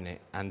not having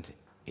it. And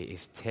it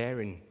is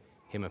tearing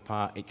him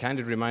apart. It kind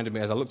of reminded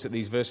me, as I looked at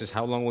these verses,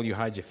 how long will you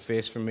hide your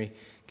face from me?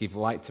 Give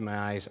light to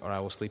my eyes, or I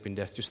will sleep in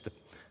death. Just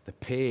the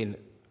pain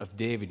of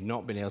David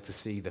not being able to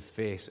see the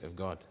face of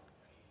God.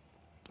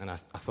 And I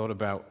thought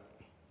about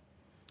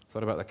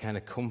the kind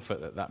of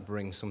comfort that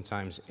brings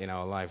sometimes in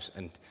our lives.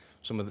 And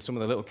some of the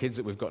little kids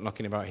that we've got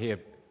knocking about here,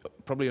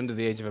 probably under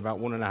the age of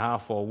about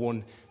 1.5 or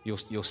 1,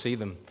 you'll see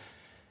them.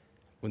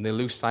 When they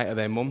lose sight of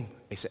their mum,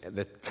 it's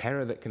the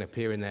terror that can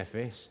appear in their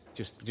face.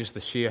 Just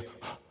the sheer,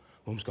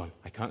 mum's gone.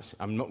 I can't see,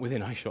 I'm not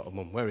within eyeshot of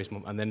mum. Where is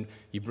mum? And then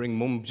you bring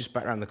mum just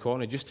back around the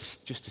corner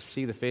just to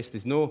see the face.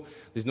 There's no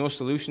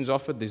solutions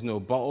offered. There's no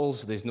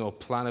bottles. There's no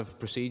plan of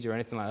procedure or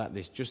anything like that.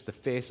 There's just the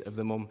face of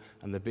the mum,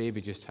 and the baby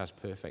just has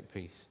perfect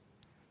peace.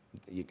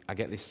 I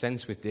get this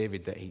sense with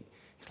David that he's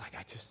like,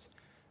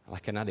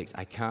 like an addict,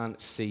 I can't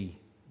see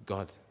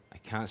God. I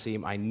can't see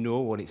him. I know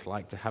what it's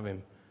like to have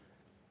him,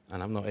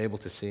 and I'm not able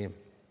to see him.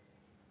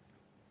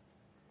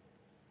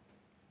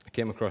 I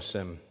came across,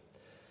 as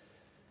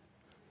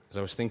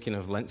I was thinking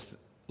of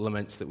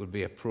laments that would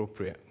be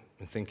appropriate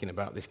and thinking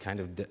about this kind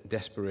of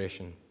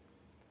desperation. Do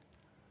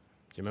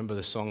you remember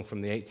the song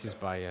from the 80s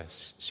by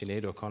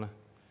Sinead O'Connor?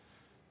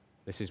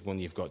 This is one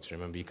you've got to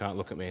remember. You can't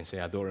look at me and say,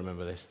 I don't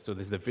remember this. So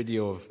there's the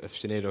video of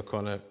Sinead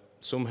O'Connor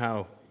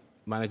somehow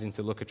managing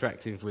to look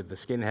attractive with the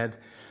skinhead,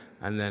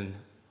 and then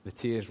the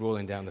tears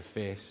rolling down the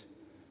face.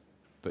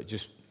 But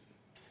just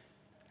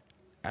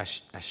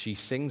as she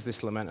sings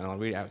this lament, and I'll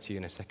read it out to you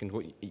in a second,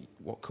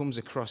 what comes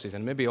across is,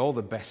 and maybe all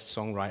the best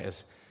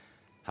songwriters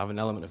have an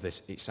element of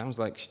this, it sounds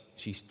like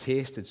she's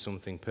tasted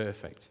something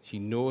perfect. She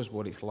knows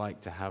what it's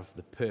like to have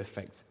the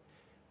perfect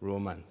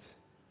romance.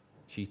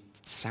 She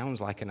sounds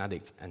like an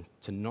addict, and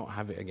to not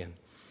have it again.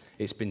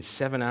 It's been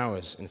 7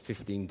 hours and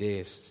 15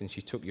 days since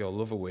you took your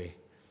love away.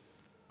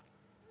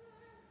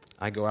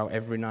 I go out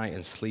every night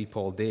and sleep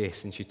all day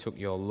since you took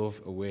your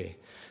love away.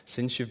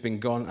 Since you've been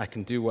gone, I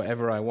can do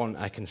whatever I want.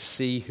 I can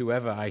see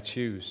whoever I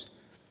choose.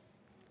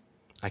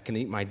 I can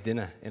eat my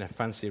dinner in a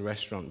fancy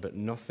restaurant, but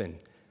nothing,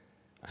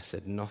 I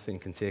said, nothing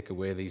can take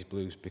away these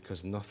blues,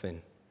 because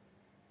nothing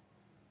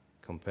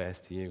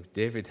compares to you.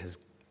 David has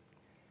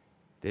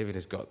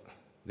got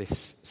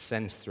this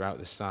sense throughout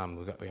the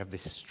psalm. We have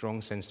this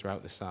strong sense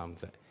throughout the psalm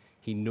that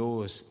he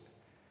knows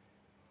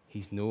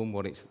He's known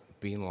what it's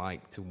been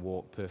like to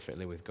walk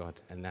perfectly with God,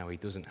 and now he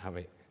doesn't have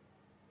it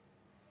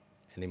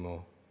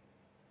anymore.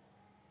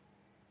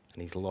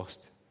 And he's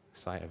lost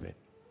sight of it.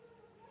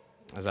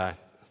 As I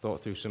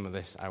thought through some of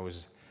this, I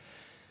was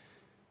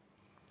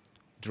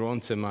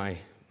drawn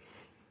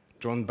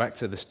back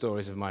to the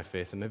stories of my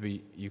faith, and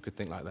maybe you could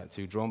think like that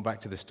too, drawn back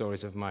to the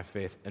stories of my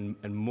faith and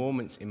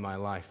moments in my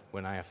life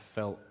when I have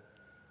felt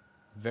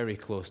very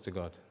close to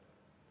God.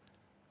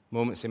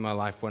 Moments in my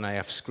life when I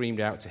have screamed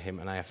out to him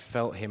and I have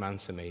felt him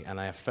answer me, and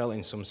I have felt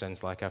in some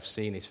sense like I've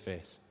seen his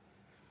face.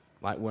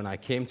 Like when I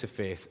came to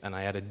faith and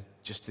I had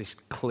just this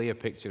clear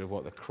picture of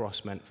what the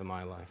cross meant for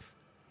my life.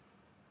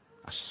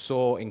 I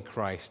saw in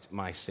Christ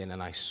my sin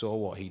and I saw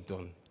what he'd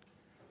done,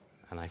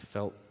 and I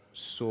felt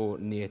so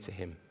near to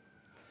him.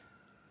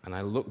 And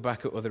I look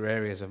back at other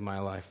areas of my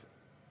life,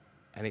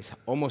 and it's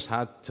almost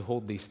hard to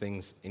hold these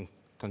things in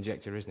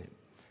conjecture, isn't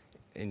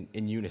it?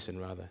 In unison,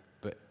 rather.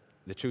 But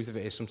the truth of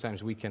it is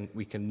sometimes we can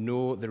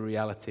know the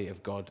reality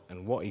of God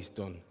and what he's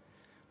done.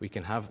 We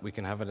can have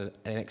an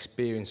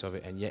experience of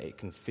it, and yet it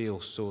can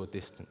feel so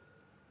distant.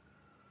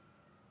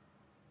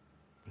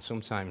 And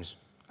sometimes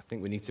I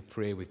think we need to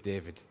pray with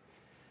David.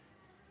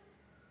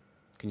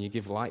 Can you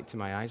give light to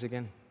my eyes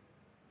again?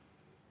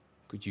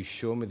 Could you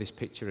show me this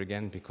picture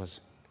again,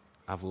 because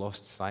I've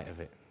lost sight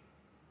of it?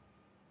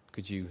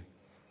 Could you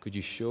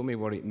show me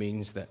what it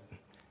means that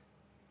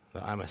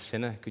I'm a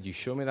sinner? Could you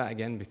show me that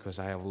again, because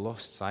I have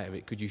lost sight of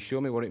it? Could you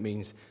show me what it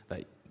means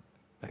that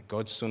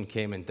God's Son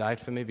came and died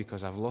for me,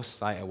 because I've lost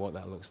sight of what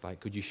that looks like?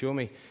 Could you show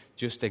me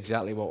just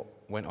exactly what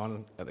went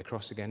on at the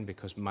cross again,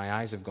 because my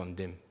eyes have gone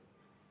dim.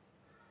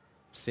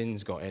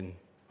 Sin's got in.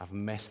 I've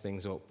messed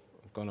things up.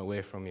 I've gone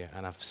away from you,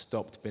 and I've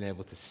stopped being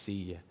able to see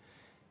you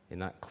in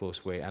that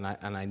close way. And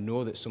I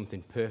know that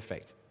something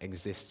perfect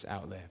exists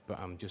out there, but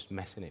I'm just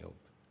messing it up.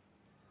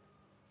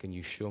 Can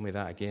you show me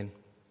that again?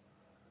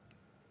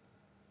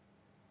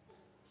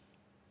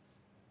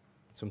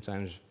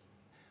 Sometimes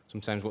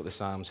what the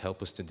Psalms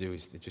help us to do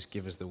is they just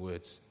give us the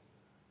words.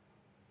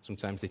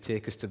 Sometimes they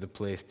take us to the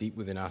place deep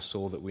within our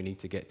soul that we need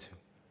to get to.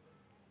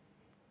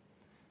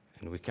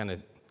 And we kind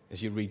of,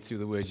 as you read through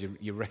the words,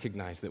 you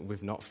recognize that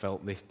we've not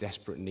felt this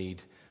desperate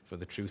need for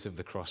the truth of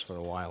the cross for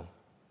a while.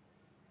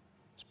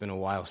 It's been a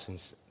while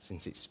since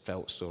it's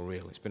felt so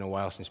real. It's been a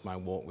while since my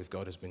walk with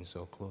God has been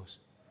so close.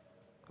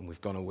 And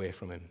we've gone away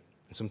from him.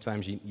 And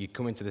sometimes you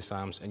come into the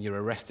Psalms and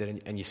you're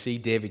arrested and you see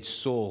David's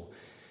soul.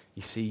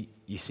 You see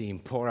him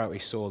pour out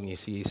his soul, and you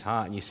see his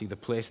heart, and you see the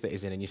place that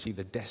he's in, and you see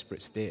the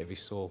desperate state of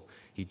his soul.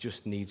 He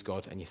just needs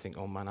God, and you think,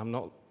 oh man, I'm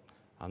not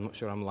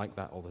sure I'm like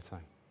that all the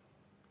time.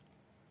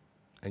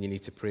 And you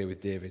need to pray with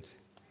David.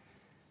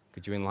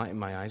 Could you enlighten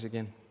my eyes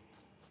again?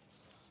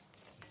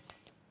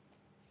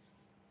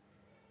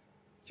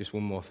 Just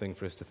one more thing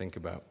for us to think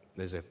about.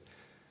 There's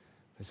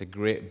a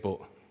great but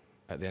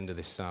at the end of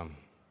this psalm,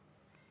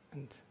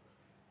 and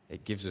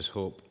it gives us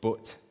hope.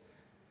 But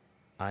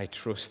I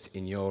trust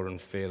in your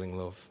unfailing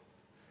love.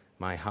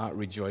 My heart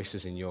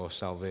rejoices in your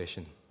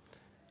salvation.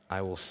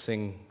 I will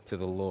sing to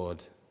the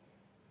Lord,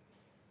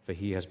 for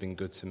he has been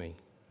good to me.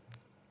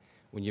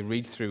 When you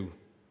read through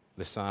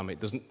the psalm,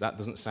 that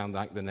doesn't sound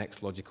like the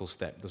next logical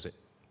step, does it?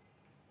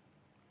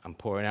 I'm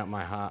pouring out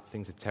my heart.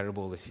 Things are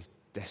terrible. This is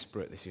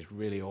desperate. This is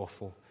really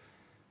awful.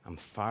 I'm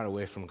far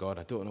away from God.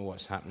 I don't know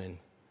what's happening,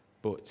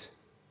 but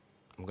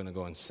I'm going to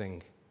go and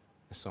sing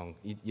a song.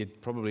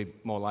 You'd probably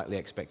more likely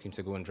expect him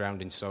to go and drown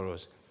in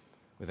sorrows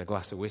with a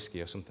glass of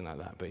whiskey or something like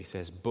that. But he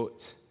says,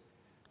 but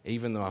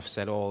even though I've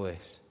said all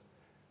this,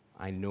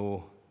 I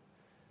know,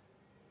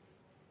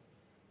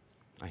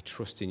 I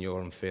trust in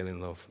your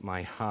unfailing love.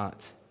 My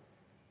heart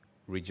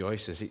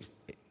rejoices. It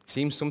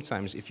seems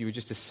sometimes, if you were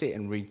just to sit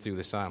and read through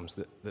the Psalms,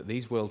 that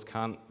these worlds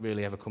can't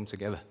really ever come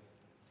together.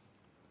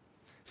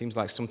 It seems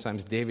like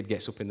sometimes David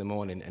gets up in the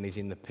morning and he's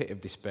in the pit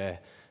of despair,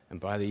 and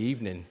by the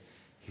evening,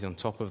 he's on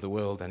top of the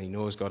world and he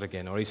knows God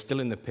again, or he's still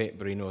in the pit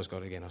but he knows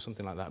God again, or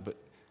something like that. But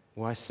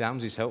why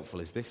Psalms is helpful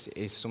is this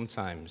is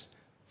sometimes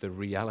the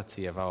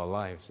reality of our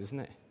lives, isn't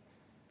it?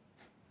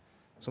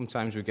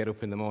 Sometimes we get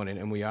up in the morning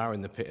and we are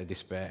in the pit of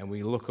despair, and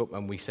we look up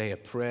and we say a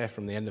prayer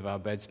from the end of our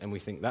beds and we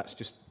think that's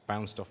just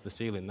bounced off the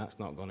ceiling, that's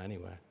not gone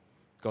anywhere.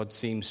 God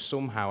seems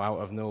somehow out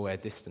of nowhere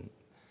distant,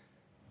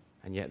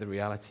 and yet the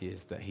reality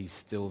is that he's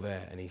still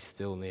there and he's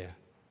still near.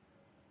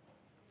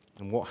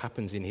 And what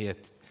happens in here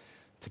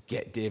to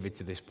get David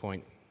to this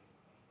point?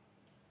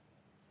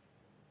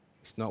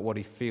 It's not what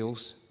he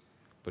feels,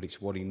 but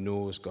it's what he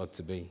knows God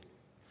to be.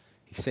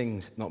 He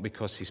sings not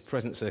because his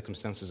present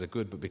circumstances are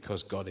good, but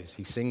because God is.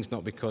 He sings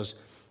not because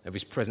of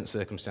his present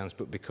circumstance,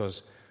 but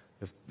because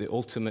of the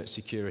ultimate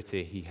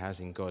security he has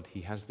in God.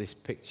 He has this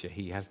picture,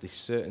 he has this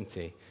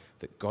certainty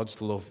that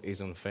God's love is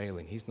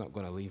unfailing. He's not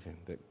going to leave him,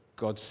 that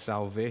God's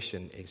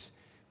salvation is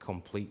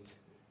complete.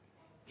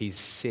 He's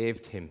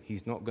saved him.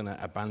 He's not going to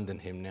abandon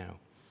him now.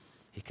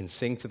 He can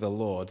sing to the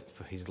Lord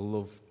for his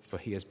love, for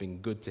he has been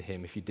good to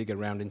him. If you dig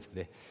around into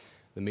the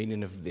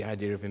meaning of the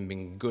idea of him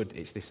being good,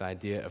 it's this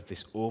idea of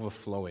this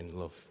overflowing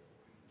love.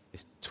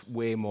 It's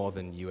way more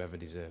than you ever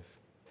deserve.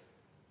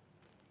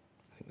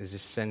 I think there's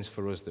this sense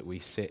for us that we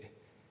sit.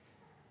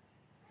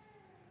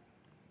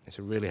 It's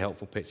a really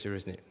helpful picture,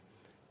 isn't it?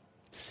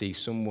 To see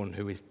someone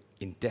who is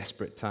in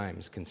desperate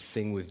times can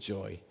sing with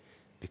joy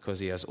because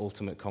he has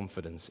ultimate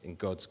confidence in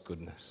God's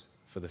goodness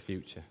for the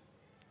future.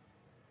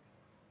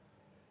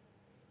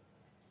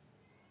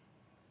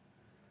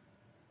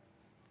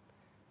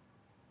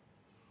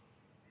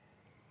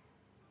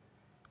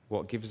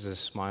 What gives us a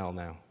smile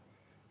now?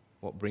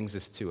 What brings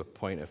us to a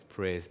point of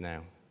praise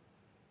now?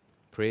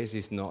 Praise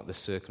is not the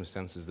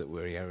circumstances that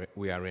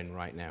we are in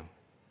right now.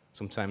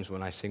 Sometimes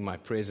when I sing my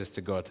praises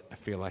to God, I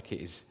feel like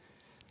it is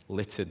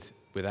littered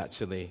with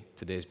actually,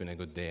 today's been a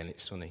good day and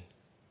it's sunny.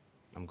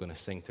 I'm going to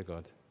sing to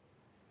God.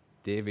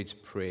 David's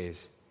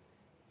praise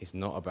is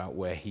not about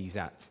where he's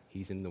at.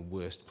 He's in the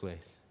worst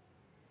place.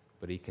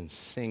 But he can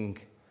sing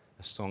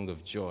a song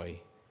of joy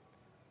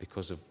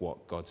because of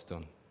what God's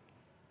done.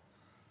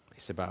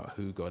 It's about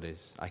who God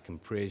is. I can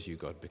praise you,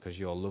 God, because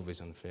your love is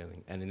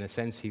unfailing. And in a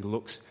sense, he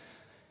looks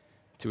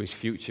to his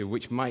future,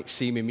 which might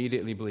seem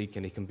immediately bleak,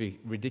 and he can be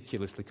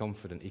ridiculously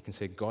confident. He can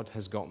say, God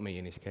has got me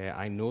in his care.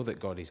 I know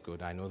that God is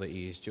good. I know that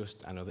he is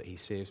just. I know that he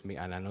saves me.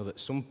 And I know that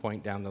some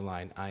point down the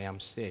line, I am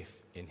safe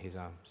in his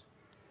arms.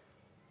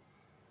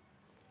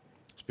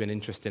 It's been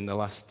interesting the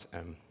last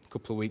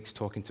couple of weeks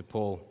talking to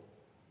Paul,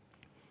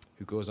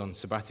 who goes on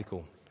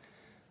sabbatical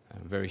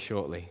very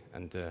shortly.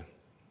 And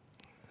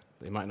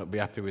they might not be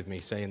happy with me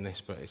saying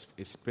this, but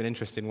it's been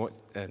interesting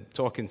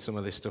talking some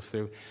of this stuff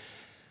through.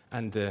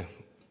 And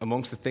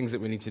amongst the things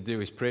that we need to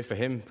do is pray for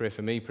him, pray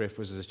for me, pray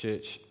for us as a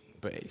church.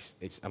 But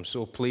I'm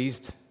so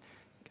pleased,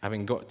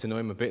 having got to know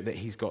him a bit, that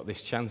he's got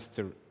this chance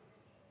to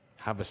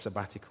have a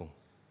sabbatical,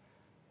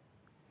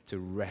 to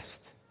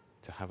rest,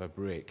 to have a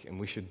break. And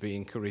we should be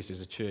encouraged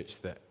as a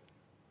church that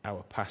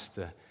our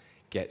pastor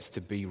gets to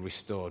be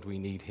restored. We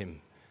need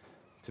him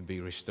to be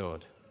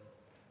restored.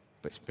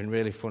 But it's been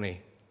really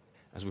funny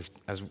as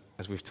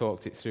we've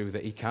talked it through,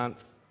 that he can't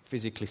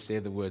physically say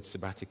the word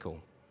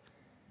sabbatical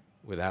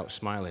without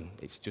smiling.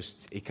 It's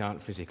just, he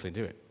can't physically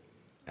do it.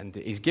 And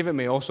he's given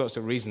me all sorts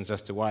of reasons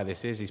as to why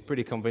this is. He's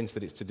pretty convinced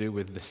that it's to do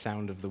with the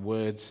sound of the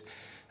words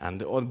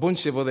and a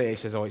bunch of other, he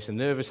says, it's a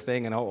nervous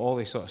thing and all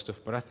this sort of stuff.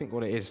 But I think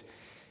what it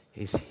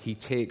is he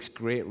takes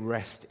great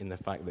rest in the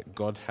fact that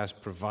God has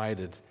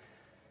provided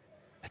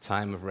a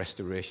time of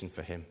restoration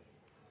for him.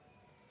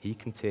 He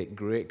can take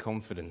great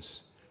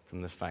confidence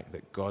from the fact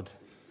that God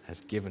has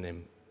given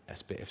him a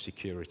bit of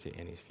security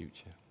in his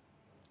future.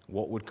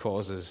 What would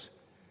cause us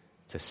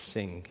to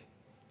sing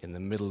in the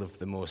middle of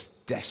the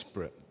most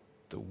desperate,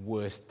 the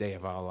worst day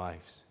of our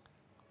lives?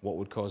 What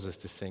would cause us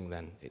to sing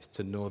then? It's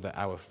to know that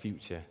our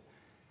future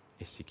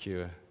is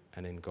secure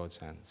and in God's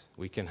hands.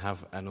 We can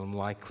have an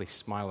unlikely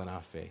smile on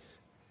our face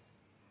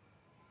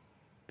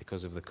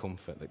because of the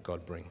comfort that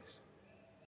God brings.